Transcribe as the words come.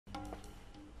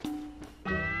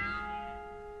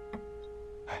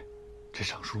这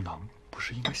上书囊不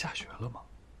是应该下学了吗？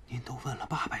您都问了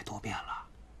800多遍了。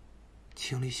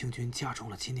青离星君加重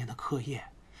了今年的课业，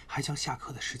还将下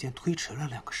课的时间推迟了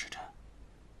2个时辰。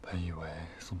本以为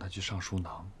送他去上书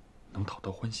囊能讨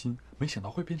得欢心，没想到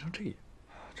会变成这样。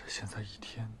这现在一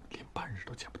天连半日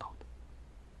都见不到的。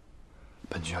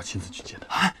本君要亲自去接他。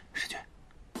哎，世君，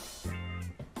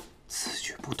此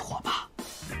举不妥吧？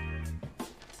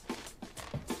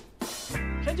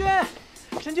神君，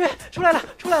神君，出来了，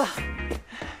出来了，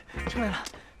出来了！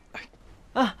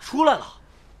啊，出来了！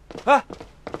哎，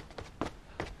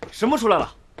什么出来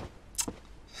了？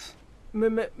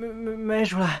没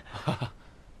出来。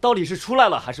到底是出来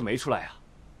了还是没出来呀？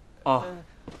啊，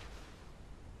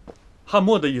汉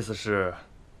墨的意思是，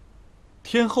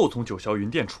天后从九霄云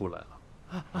殿出来了。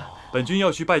本君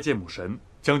要去拜见母神，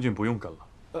将军不用跟了。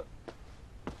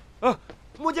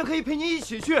末将可以陪您一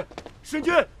起去，神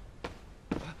君。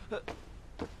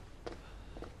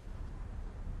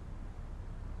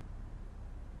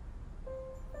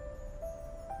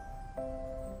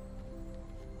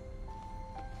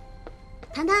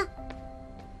谈谈。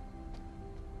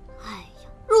哎呀，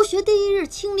入学第1日，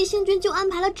青离星君就安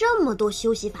排了这么多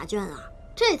修习法卷啊，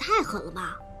这也太狠了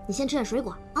吧！你先吃点水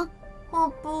果啊。我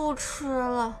不吃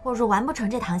了，我说完不成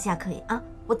这堂下课也啊，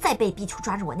我再被逼出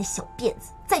抓着我那小辫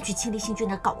子，再去青离星君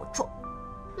那告我状。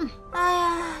哎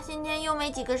呀，今天又没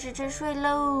几个时辰睡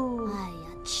喽。哎呀，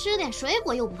吃点水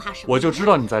果又不怕什么？我就知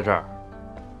道你在这儿。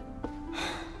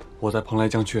我在蓬莱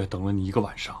江阙等了你1个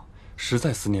晚上，实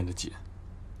在思念的紧。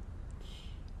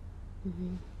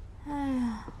哎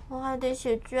呀，我还得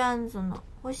写卷子呢，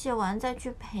我写完再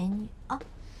去陪你啊。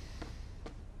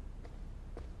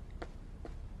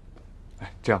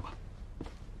哎，这样吧，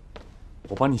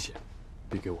我帮你写，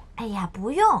笔给我。哎呀，不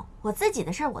用，我自己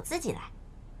的事儿我自己来。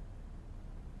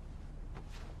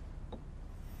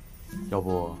要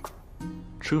不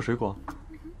吃个水果？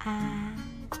啊，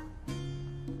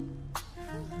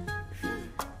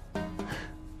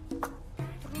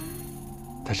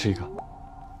再吃一个。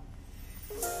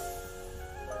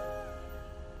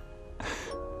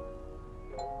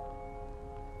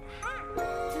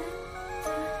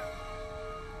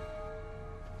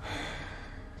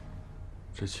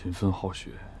这勤奋好学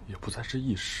也不再是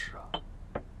一时啊！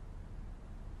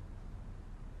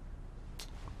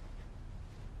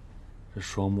这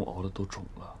双目熬的都肿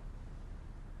了。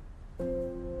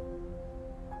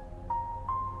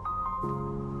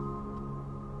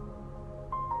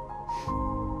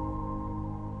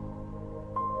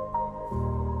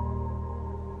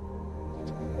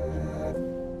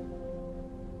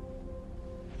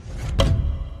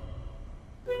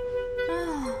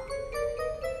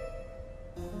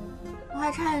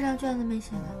还差1张卷子没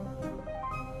写呢。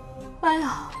哎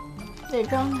呀，哪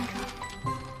张来着？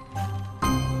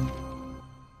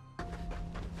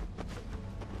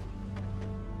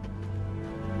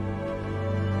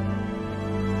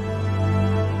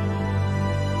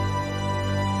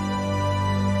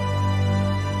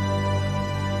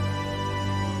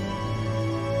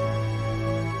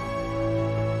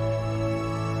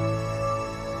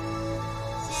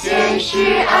先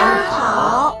师安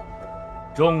好。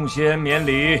众仙免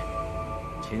礼，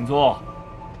请坐。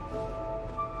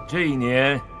这一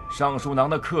年上书囊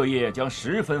的课业将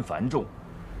十分繁重，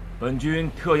本君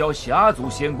特邀侠族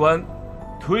仙官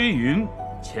推云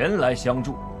前来相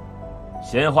助。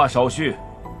闲话少叙，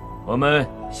我们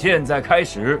现在开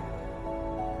始。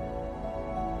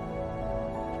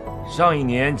上一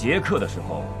年结课的时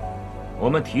候，我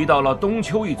们提到了冬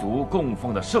秋一族供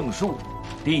奉的圣树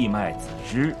地脉子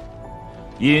枝，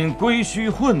因归虚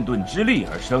混沌之力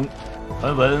而生。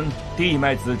传闻地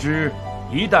脉子枝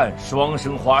一旦双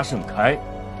生花盛开，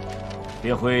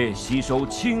便会吸收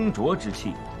清浊之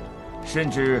气，甚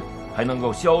至还能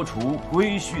够消除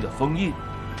归虚的封印，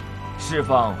释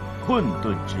放混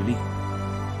沌之力，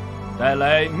带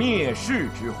来灭世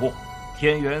之祸。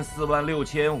天元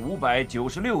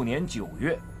46596年9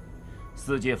月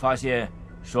，4界发现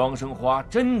双生花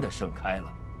真的盛开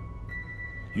了。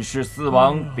于是4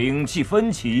王摒弃分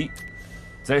歧，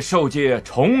在兽界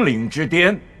重岭之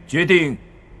巅决定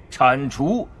铲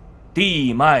除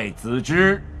地脉子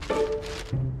枝。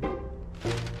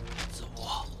子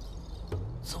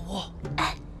午，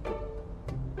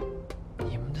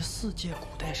你们的4界古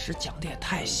代史讲的也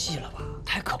太细了吧，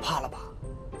太可怕了吧！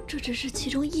这只是其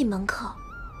中一门课，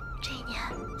这一年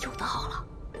有的好了。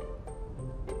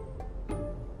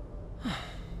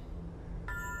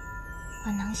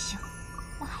我能行，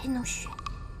我还能学。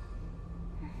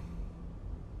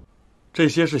这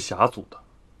些是霞族的，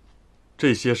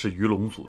这些是鱼龙族